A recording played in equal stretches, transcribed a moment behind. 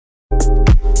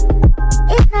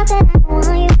not that I don't want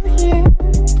you here.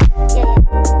 Yeah.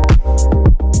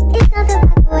 It's not the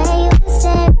way you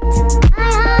stare into my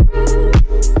eyes.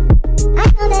 I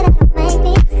know that I don't make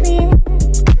things clear.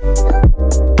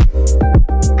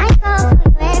 I fall for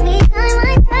you every time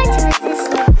I try to resist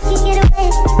you. Can't get away.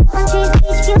 On trees,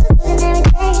 beach views, living every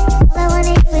day. All I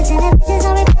wanna do is end up just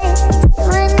on replay. Still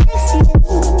right next to you.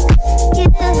 You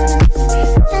do.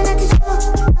 Try not to show.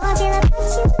 Know I feel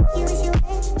about you. You wish you were.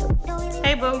 Don't really.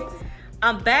 Hey boo,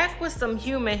 I'm back with some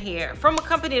human hair from a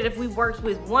company that we worked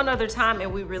with one other time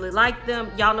and we really like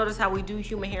them. Y'all notice how we do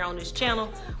human hair on this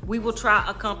channel. We will try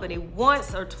a company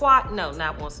once or twice, no,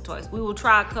 not once or twice. We will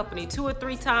try a company 2 or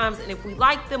 3 times, and if we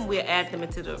like them, we'll add them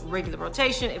into the regular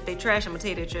rotation. If they trash, I'm gonna tell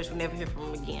you they're trash, we'll never hear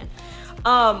from them again.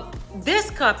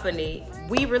 This company,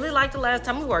 we really liked the last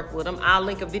time we worked with them. I'll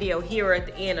link a video here at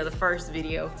the end of the first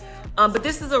video. But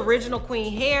this is original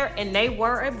queen hair and they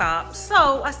were a bop.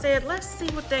 So I said, let's see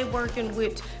what they working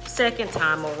with second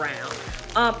time around.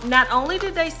 Not only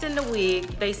did they send a wig,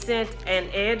 they sent an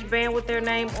edge band with their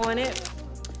name on it.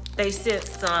 They sent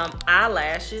some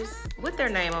eyelashes with their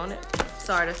name on it.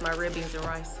 Sorry, that's my red beans and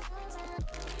rice.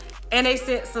 And they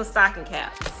sent some stocking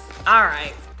caps. All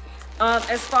right.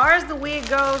 As far as the wig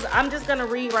goes, I'm just gonna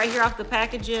read right here off the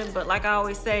packaging, but like I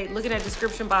always say, look in the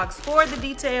description box for the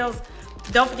details.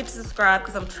 Don't forget to subscribe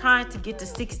because I'm trying to get to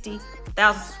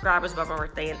 60,000 subscribers by my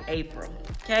birthday in April.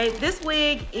 Okay, this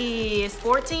wig is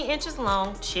 14 inches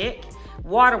long, check.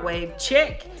 Water wave,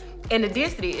 check. And the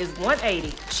density is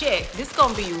 180, check. This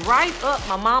gonna be right up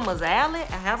my mama's alley.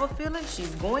 I have a feeling she's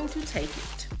going to take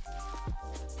it.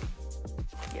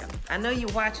 Yeah, I know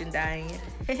you're watching, Diane.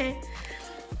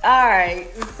 All right,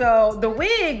 so the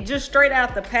wig just straight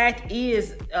out the pack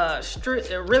is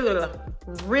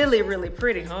really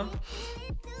pretty, huh?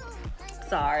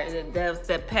 Sorry, that's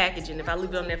that packaging. If I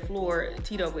leave it on that floor,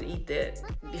 Tito would eat that,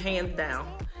 hands down.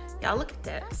 Y'all look at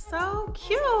that, so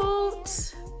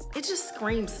cute. It just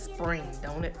screams spring,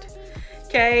 don't it?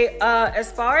 Okay,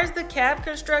 as far as the cap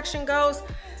construction goes,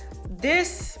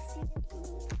 this,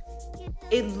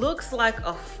 it looks like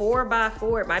a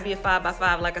 4x4. It might be a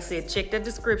 5x5. Like I said, check the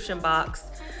description box.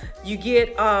 You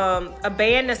get a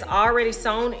band that's already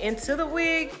sewn into the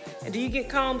wig. And do you get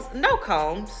combs? No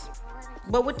combs.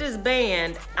 But with this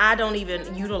band, I don't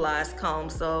even utilize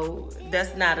combs, so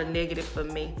that's not a negative for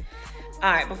me.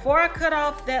 All right, before I cut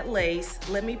off that lace,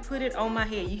 let me put it on my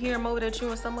head. You hear him over there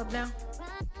chewing some up now?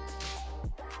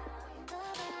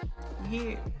 You hear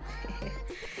it?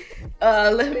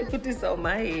 Let me put this on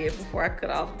my head before I cut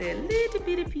off that little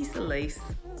bitty piece of lace.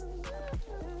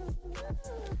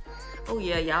 Oh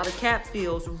yeah, y'all, the cap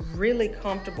feels really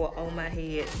comfortable on my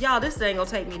head. Y'all, this ain't gonna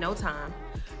take me no time.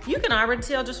 You can already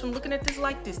tell just from looking at this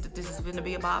like this that this is gonna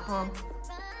be a bob, huh?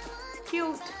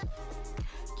 Cute.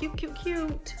 Cute, cute,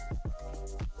 cute.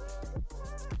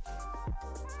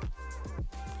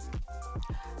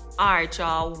 All right,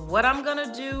 y'all, what I'm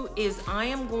gonna do is I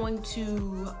am going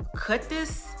to cut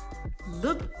this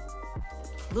little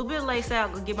bit of lace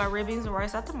out, go get my red beans and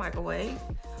rice out the microwave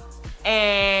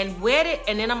and wet it,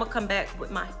 and then I'm gonna come back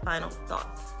with my final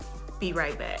thoughts. Be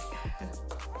right back.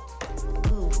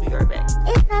 Ooh, be right back.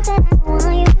 It's not that I don't want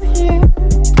you here.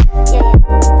 Yeah.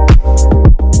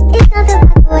 It's not the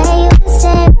way you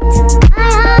stare into my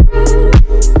eyes.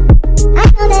 I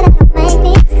know that I don't make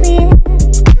things clear.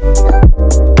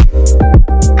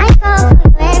 I fall for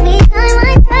you every time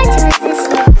I try to resist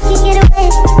you. Can't get away.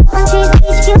 On trees,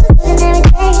 beach views, living every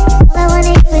day. All I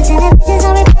wanna do is end up just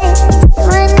on replay. Still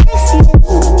right next to you.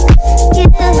 You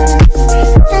do.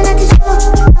 Try not to show.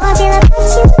 Know I feel about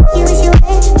you. You wish you were.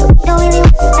 You don't really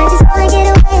want. I just wanna get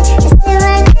away. You're still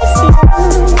right next to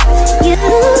you.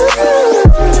 You.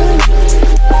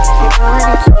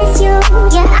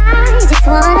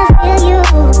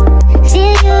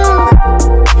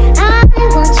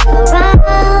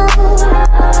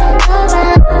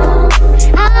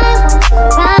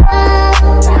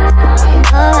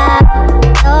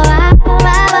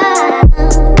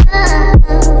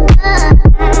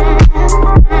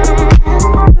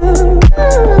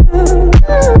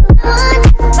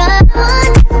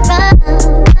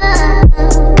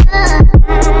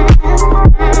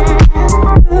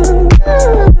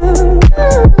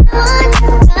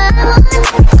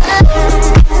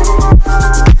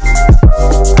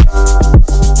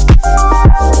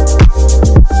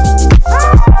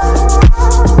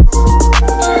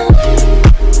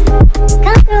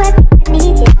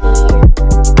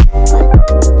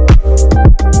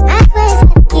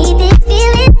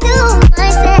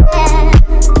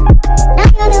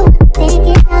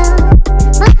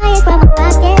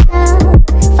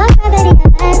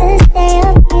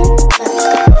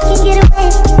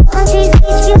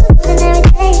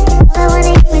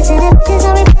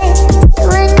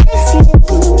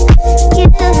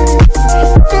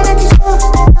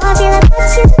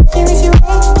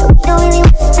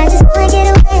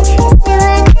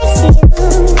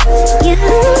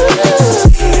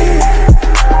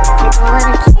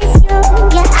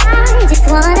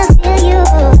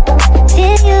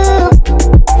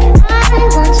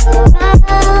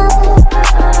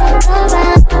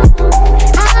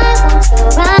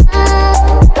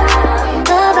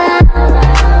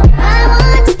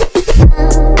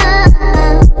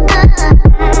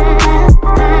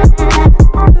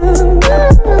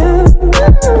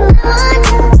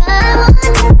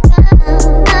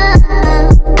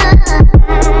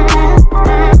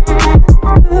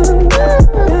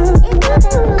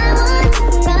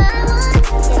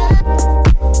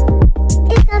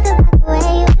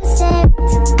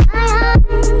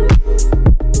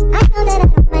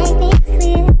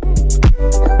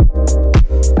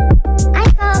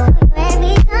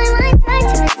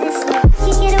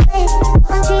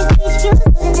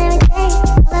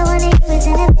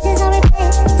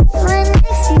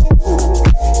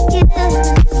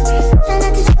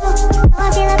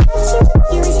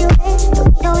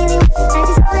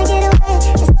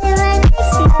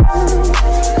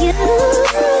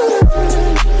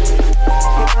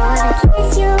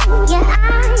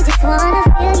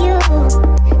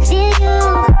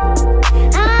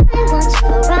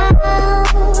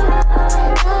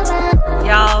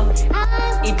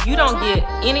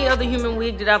 any other human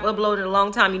wig that I've uploaded in a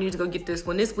long time, you need to go get this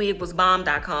one. This wig was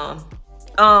bomb.com.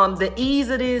 The ease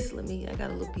of this, I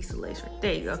got a little piece of lace right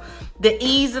there. You go. The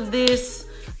ease of this,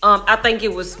 I think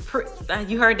it was,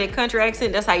 you heard that country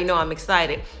accent? That's how you know I'm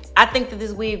excited. I think that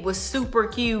this wig was super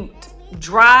cute,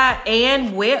 dry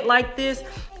and wet like this.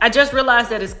 I just realized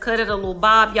that it's cut at a little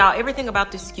bob. Y'all, everything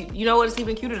about this is cute. You know what? It's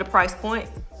even cuter, the price point.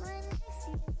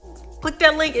 Click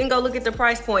that link and go look at the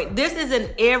price point. This is an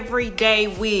everyday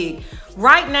wig.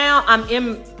 Right now, I'm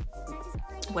in,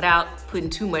 without putting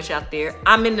too much out there,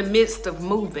 I'm in the midst of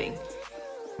moving.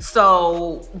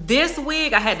 So this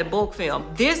wig, I had to bulk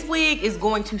film. This wig is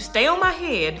going to stay on my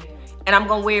head and I'm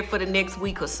gonna wear it for the next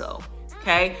week or so,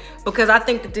 okay? Because I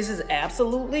think that this is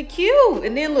absolutely cute.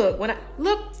 And then look, when I,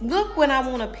 look when I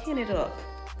wanna pin it up,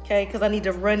 okay? Because I need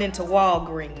to run into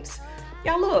Walgreens.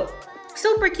 Y'all look.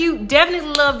 Super cute.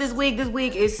 Definitely love this wig. This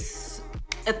wig is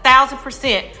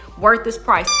 1000% worth this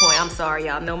price point. I'm sorry,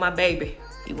 y'all know my baby.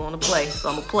 He wanna play, so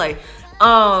I'm gonna play.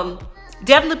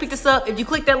 Definitely pick this up. If you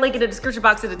click that link in the description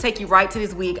box, it'll take you right to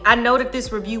this wig. I know that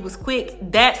this review was quick.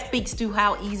 That speaks to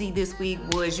how easy this wig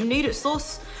was. You need it,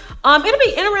 sus. It'll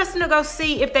be interesting to go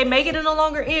see if they make it in a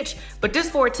longer inch, but this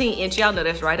 14 inch, y'all know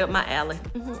that's right up my alley.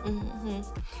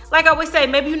 Like I always say,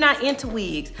 maybe you're not into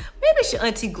wigs. Maybe it's your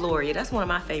Auntie Gloria. That's one of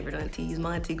my favorite aunties,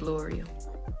 my Auntie Gloria.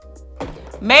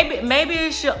 Maybe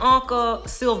it's your Uncle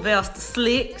Sylvester,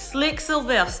 Slick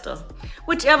Sylvester.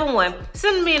 Whichever one.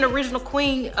 Send me an original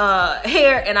queen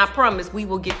hair and I promise we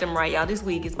will get them right, y'all. This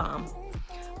wig is bomb.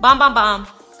 Bomb, bomb, bomb.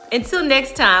 Until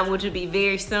next time, which will be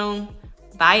very soon.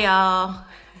 Bye, y'all.